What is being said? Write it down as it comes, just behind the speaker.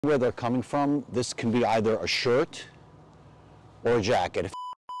Where they're coming from, this can be either a shirt or a jacket.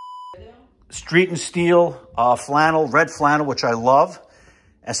 Street and Steel flannel, red flannel, which I love.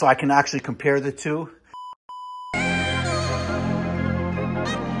 And so I can actually compare the two.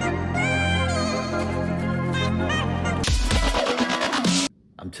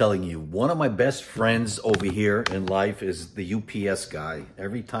 I'm telling you, one of my best friends over here in life is the UPS guy.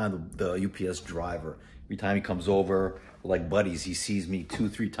 Every time the UPS driver, every time he comes over, like buddies, he sees me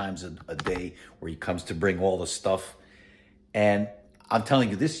 2-3 times a day where he comes to bring all the stuff. And I'm telling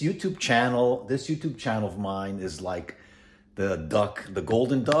you, this YouTube channel of mine is like the duck, the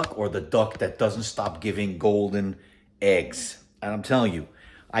golden duck, or the duck that doesn't stop giving golden eggs. And I'm telling you,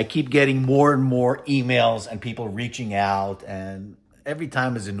 I keep getting more and more emails and people reaching out, and every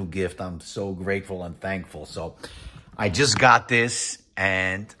time is a new gift. I'm so grateful and thankful. So I just got this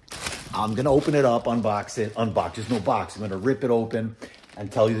and I'm going to open it up, unbox it. There's no box. I'm going to rip it open and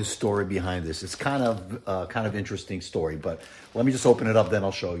tell you the story behind this. It's kind of interesting story, but let me just open it up, then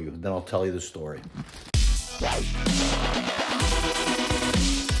I'll show you. Then I'll tell you the story.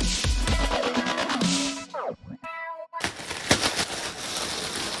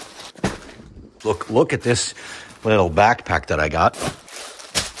 Look at this little backpack that I got.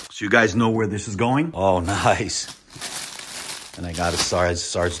 So you guys know where this is going? Oh, nice. And I got a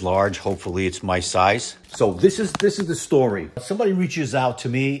size large. Hopefully it's my size. So this is the story. Somebody reaches out to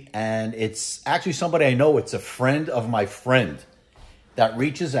me, and it's actually somebody I know. It's a friend of my friend that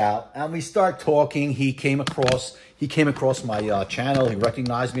reaches out, and we start talking. He came across my channel. He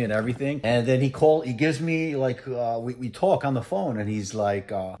recognized me and everything. And then he gives me like, we talk on the phone, and he's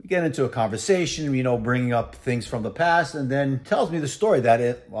like, we get into a conversation, you know, bringing up things from the past, and then tells me the story that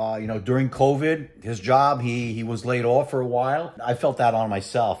you know, during COVID, his job, he was laid off for a while. I felt that on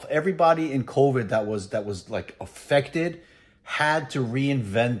myself. Everybody in COVID that was like affected had to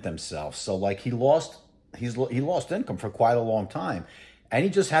reinvent themselves. So like he lost income for quite a long time, and he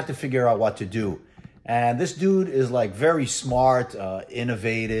just had to figure out what to do. And this dude is like very smart,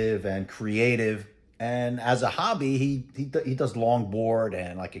 innovative, and creative. And as a hobby, he does longboard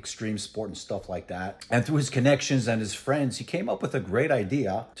and like extreme sport and stuff like that. And through his connections and his friends, he came up with a great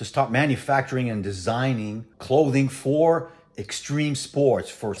idea to start manufacturing and designing clothing for extreme sports,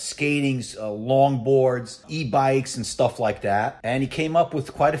 for skating, longboards, e-bikes, and stuff like that. And he came up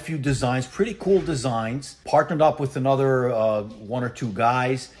with quite a few designs, pretty cool designs, partnered up with another 1 or 2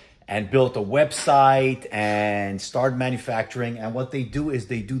 guys, and built a website and started manufacturing. And what they do is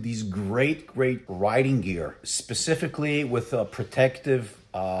they do these great riding gear, specifically with protective,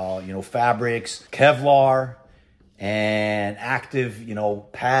 you know, fabrics, Kevlar, and active, you know,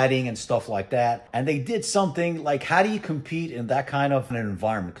 padding and stuff like that. And they did something like, how do you compete in that kind of an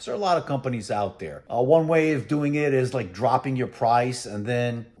environment? Because there are a lot of companies out there. One way of doing it is like dropping your price, and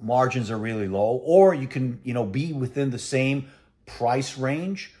then margins are really low. Or you can, you know, be within the same price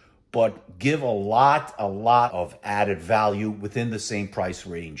range, but give a lot of added value within the same price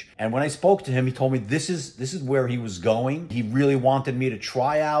range. And when I spoke to him, he told me this is where he was going. He really wanted me to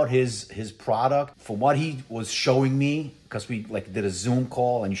try out his product. From what he was showing me, because we like did a Zoom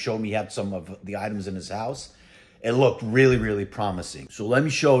call and he showed me he had some of the items in his house, it looked really promising. So let me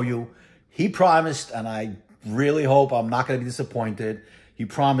show you. He promised, and I really hope I'm not gonna be disappointed. He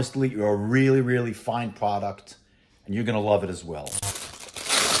promised a really fine product, and you're gonna love it as well.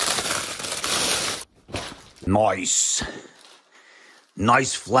 Nice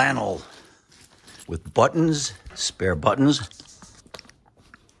flannel with buttons, spare buttons.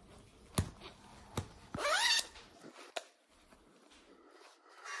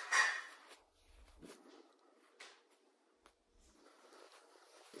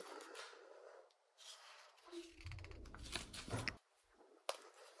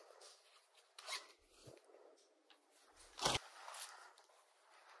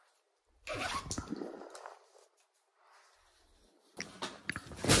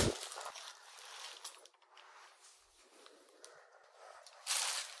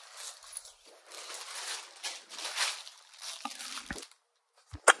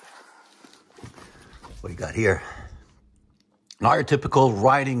 What do you got here? Our typical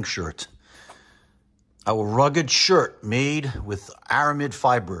riding shirt. Our rugged shirt made with aramid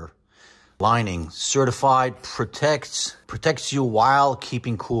fiber lining, certified, protects you while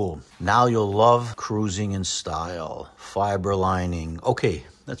keeping cool. Now you'll love cruising in style. Fiber lining. Okay,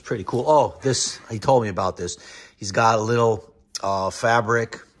 that's pretty cool. Oh, he told me about this. He's got a little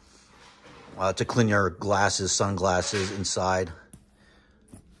fabric to clean your glasses, sunglasses inside.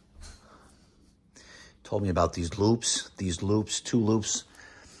 Told me about these loops, 2 loops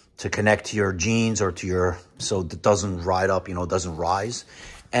to connect to your jeans or to your, so it doesn't ride up, you know, it doesn't rise.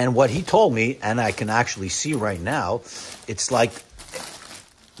 And what he told me, and I can actually see right now, it's like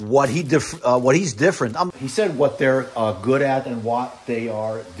what he's different. He said what they're good at and what they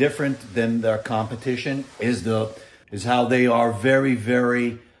are different than their competition is how they are very,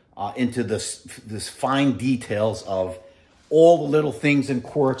 very into this fine details of all the little things and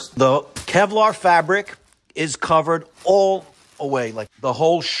quirks. The Kevlar fabric is covered all away, like the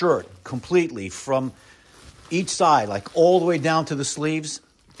whole shirt completely from each side, like all the way down to the sleeves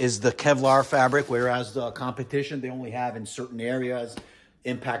is the Kevlar fabric, whereas the competition, they only have in certain areas,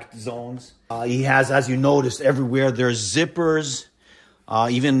 impact zones. He has, as you noticed, everywhere there's zippers,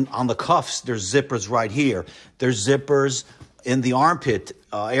 even on the cuffs, there's zippers right here. There's zippers in the armpit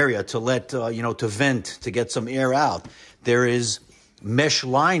area to let, to vent, to get some air out. There is mesh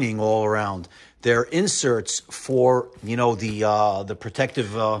lining all around. There are inserts for, the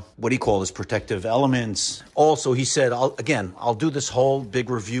protective, what do you call this, protective elements. Also, he said, I'll do this whole big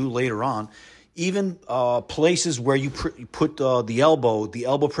review later on. Even places where you put the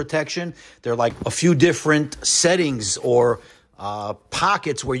elbow protection, there are like a few different settings or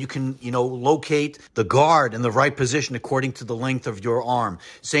pockets where you can, locate the guard in the right position according to the length of your arm.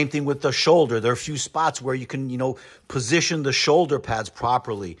 Same thing with the shoulder. There are a few spots where you can, position the shoulder pads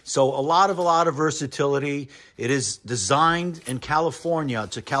properly. So a lot of versatility. It is designed in California.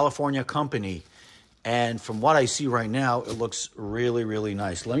 It's a California company. And from what I see right now, it looks really, really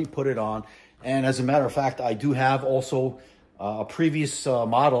nice. Let me put it on. And as a matter of fact, I do have also a previous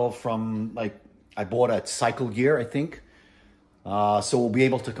model from I bought at Cycle Gear, I think. So we'll be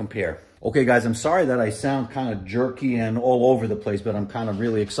able to compare. Okay, guys, I'm sorry that I sound kind of jerky and all over the place, but I'm kind of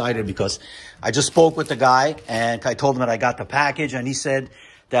really excited because I just spoke with the guy and I told him that I got the package and he said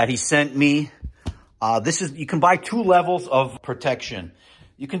that he sent me, you can buy 2 levels of protection.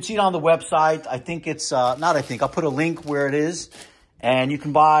 You can see it on the website. I think it's, I'll put a link where it is and you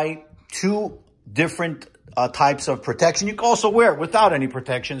can buy 2 different types of protection. You can also wear it without any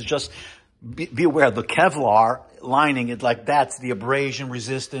protections. Just be aware of the Kevlar lining. That's the abrasion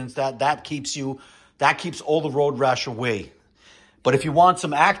resistance. That keeps all the road rash away. But if you want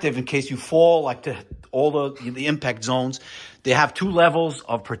some active in case you fall, like to all the impact zones, they have 2 levels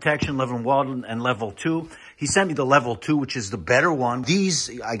of protection, level 1 and level 2. He sent me the level 2, which is the better one.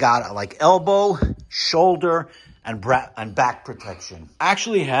 These I got like elbow, shoulder, and back protection. I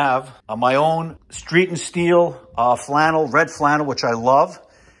actually have my own Street and Steel flannel, red flannel, which I love.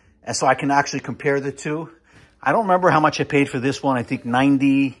 And so I can actually compare the two. I don't remember how much I paid for this one. I think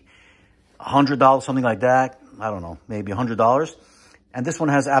 $90, $100, something like that. I don't know, maybe $100. And this one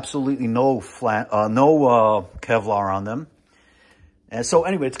has absolutely no Kevlar on them. And so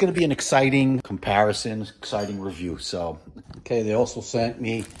anyway, it's going to be an exciting comparison, exciting review. So, okay, they also sent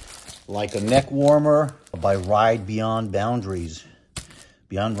me like a neck warmer by Ride Beyond Boundaries,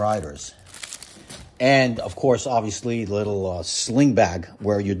 Beyond Riders. And of course, obviously, little sling bag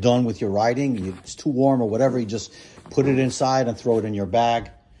where you're done with your riding. It's too warm or whatever. You just put it inside and throw it in your bag.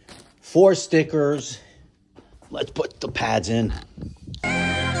 4 stickers. Let's put the pads in.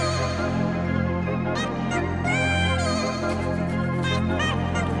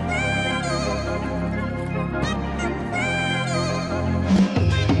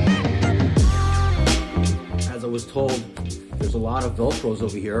 As I was told, there's a lot of Velcros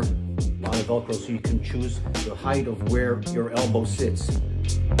over here. A lot of Velcro, so you can choose the height of where your elbow sits. Let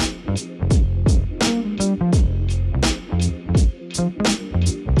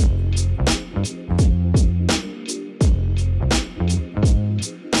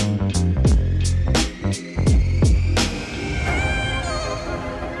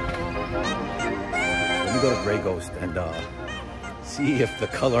me go to Gray Ghost and see if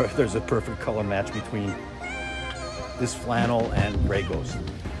there's a perfect color match between this flannel and Gray Ghost.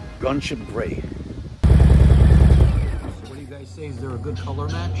 Gunship Gray. So what do you guys say? Is there a good color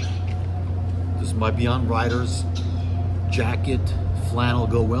match? Does my Beyond Riders jacket flannel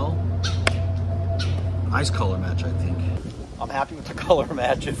go well? Nice color match, I think. I'm happy with the color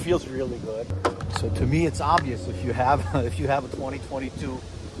match. It feels really good. So to me, it's obvious if you have a 2022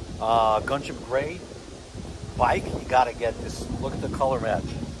 Gunship Gray bike, you gotta get this. Look at the color match.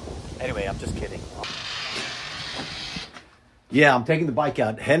 Anyway, I'm just kidding. Yeah, I'm taking the bike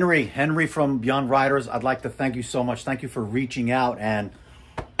out. Henry from Beyond Riders, I'd like to thank you so much. Thank you for reaching out, and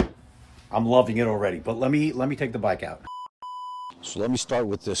I'm loving it already. But let me take the bike out. So let me start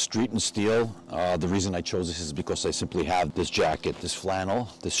with the Street and Steel. The reason I chose this is because I simply have this jacket, this flannel,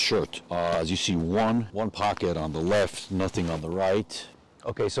 this shirt. As you see, one pocket on the left, nothing on the right.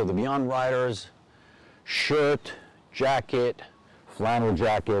 Okay, so the Beyond Riders shirt, jacket, flannel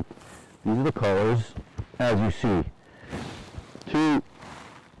jacket. These are the colors, as you see. 2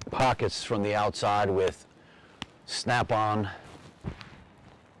 pockets from the outside with snap-on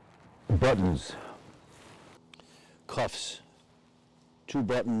buttons. Cuffs, 2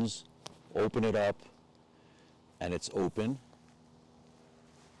 buttons, open it up, and it's open.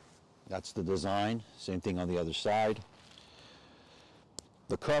 That's the design. Same thing on the other side.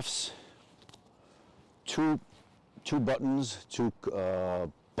 The cuffs, two buttons, 2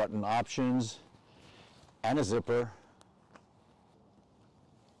 button options, and a zipper.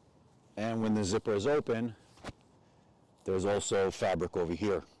 And when the zipper is open, there's also fabric over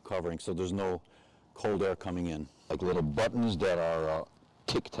here covering, so there's no cold air coming in. Like little buttons that are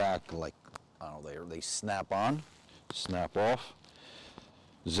tic-tac, like, I don't know, they snap on, snap off.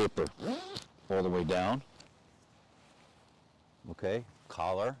 Zipper all the way down. Okay,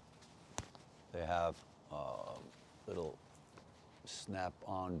 collar. They have little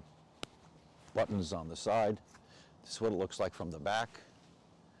snap-on buttons on the side. This is what it looks like from the back.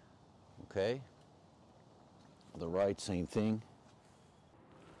 Okay. The right, same thing.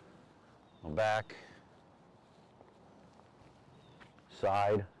 On back.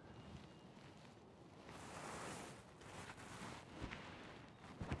 Side.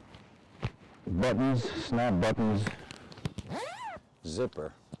 Buttons, snap buttons.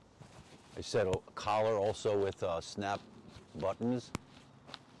 Zipper. I said a collar also with snap buttons.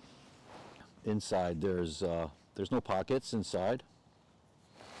 Inside there's no pockets inside.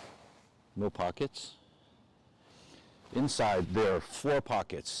 No pockets. Inside there are 4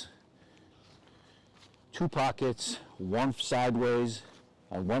 pockets. 2 pockets, 1 sideways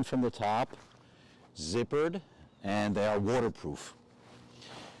and 1 from the top, zippered, and they are waterproof.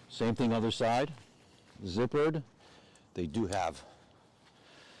 Same thing other side, zippered. They do have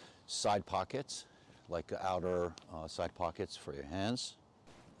side pockets, like outer side pockets for your hands.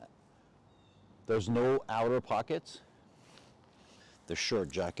 There's no outer pockets. The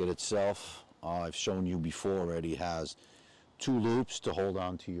shirt jacket itself, I've shown you before already, has 2 loops to hold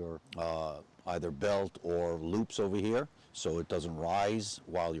on to your either belt or loops over here, so it doesn't rise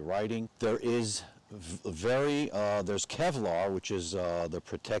while you're riding. There is there's Kevlar, which is the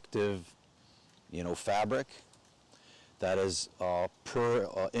protective, fabric that is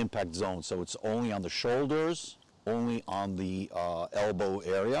per impact zone. So it's only on the shoulders, only on the elbow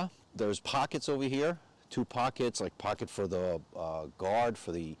area. There's pockets over here, 2 pockets, like pocket for the guard,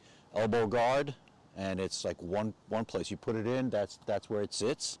 for the elbow guard, and it's like one place. You put it in, that's where it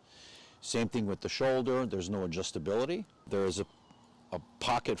sits. Same thing with the shoulder. There's no adjustability. There is a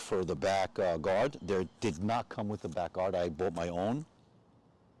pocket for the back guard. There did not come with the back guard. I bought my own.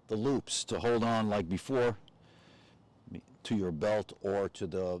 The loops to hold on like before to your belt or to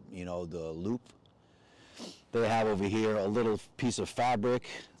the the loop. They have over here a little piece of fabric.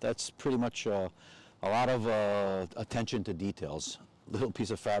 That's pretty much a lot of attention to details. Little piece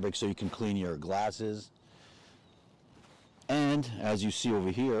of fabric so you can clean your glasses. And as you see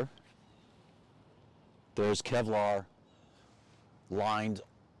over here, there's Kevlar lined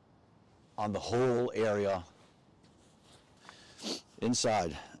on the whole area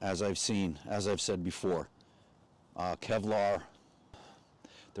inside, as I've said before. Kevlar,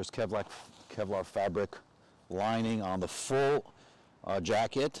 there's Kevlar fabric lining on the full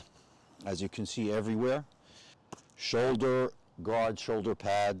jacket, as you can see everywhere. Shoulder guard, shoulder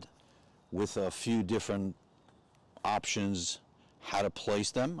pad with a few different options how to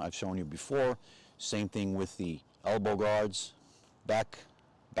place them. I've shown you before. Same thing with the elbow guards, back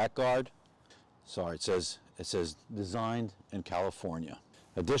guard. Sorry, it says designed in California.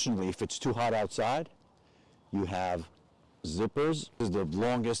 Additionally, if it's too hot outside, you have zippers. This is the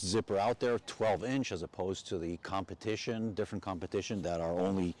longest zipper out there, 12-inch, as opposed to the different competition that are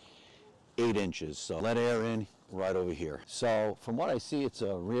only 8 inches. So let air in right over here. So from what I see, it's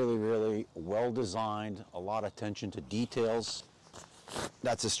a really, really well designed, a lot of attention to details.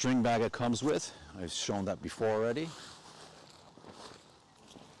 That's a string bag it comes with. I've shown that before already.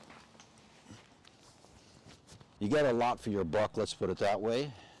 You get a lot for your buck, let's put it that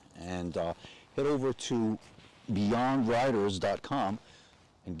way. And head over to BeyondRiders.com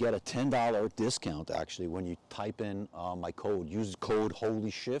and get a $10 discount actually when you type in my code. Use code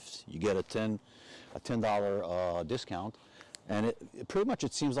HOLYSHIFT. You get a $10 discount. And it pretty much,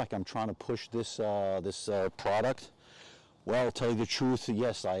 it seems like I'm trying to push this product. Well, I'll tell you the truth,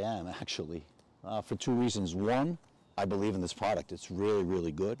 yes, I am actually, for 2 reasons. 1, I believe in this product. It's really,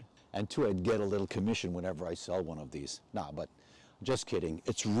 really good. And 2, I'd get a little commission whenever I sell one of these. Nah, but just kidding.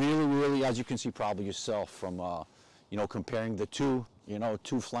 It's really, really, as you can see probably yourself from, comparing the two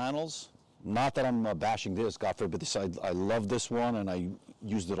flannels. Not that I'm bashing this, God forbid this. I love this one and I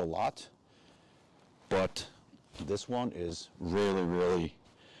used it a lot. But this one is really, really,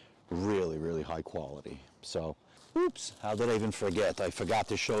 really, really high quality. So, oops, how did I even forget? I forgot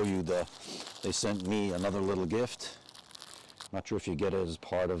to show you they sent me another little gift. Not sure if you get it as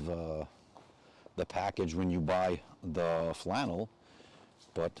part of the package when you buy the flannel,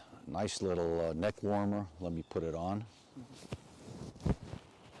 but nice little neck warmer. Let me put it on.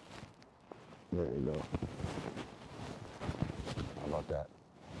 There you go. How about that?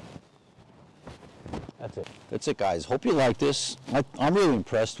 That's it. That's it, guys. Hope you like this. I'm really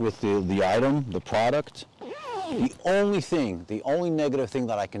impressed with the item, the product. The only negative thing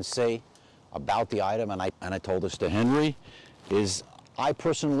that I can say about the item, and I told this to Henry, is I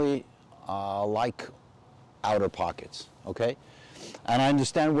personally like outer pockets, okay? And I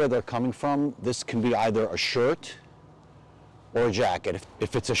understand where they're coming from. This can be either a shirt or a jacket.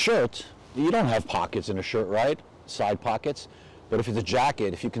 If it's a shirt, you don't have pockets in a shirt, right? Side pockets. But if it's a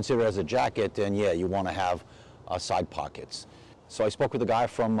jacket, if you consider it as a jacket, then yeah, you want to have side pockets. So I spoke with a guy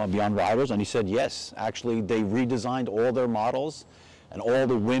from Beyond Riders, and he said yes, actually they redesigned all their models, and all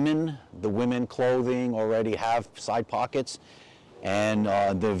the women clothing already have side pockets. And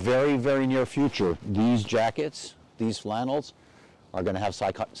the very, very near future, these jackets, these flannels, are going to have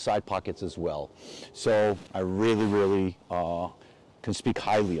side pockets as well. So I really, really can speak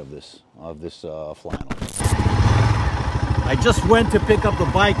highly of this flannel. I just went to pick up the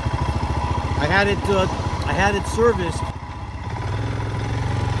bike. I had it serviced. I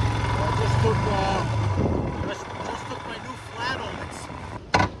just took my new flannel.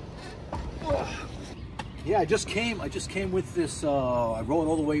 Yeah, I just came with this. I rode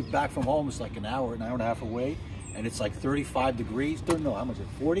all the way back from home. It's like an hour and a half away, and it's like 35 degrees. Don't know how much it.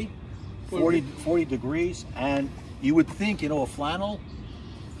 40 degrees. And you would think, you know, a flannel,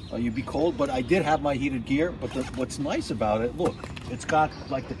 you'd be cold, but I did have my heated gear. But what's nice about it, look, it's got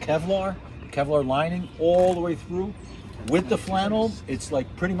like the Kevlar lining all the way through. With the flannel, it's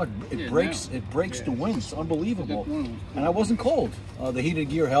like pretty much, it breaks the wind. It's unbelievable. And I wasn't cold. The heated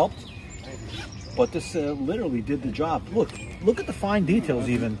gear helped, but this literally did the job. Look at the fine details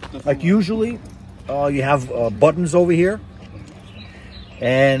even. Like usually, you have buttons over here,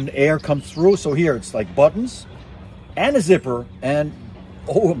 and air comes through. So here it's like buttons and a zipper, and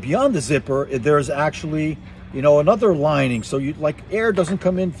beyond the zipper, there's actually, you know, another lining, so you like air doesn't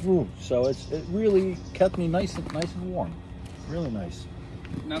come in through. So it really kept me nice and warm. Really nice.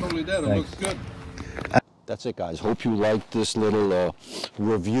 Not only that, it looks good. That's it, guys. Hope you liked this little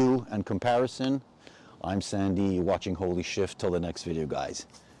review and comparison. I'm Sandy. You're watching Holy Shift. Till the next video, guys.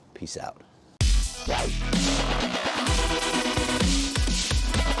 Peace out. Bye.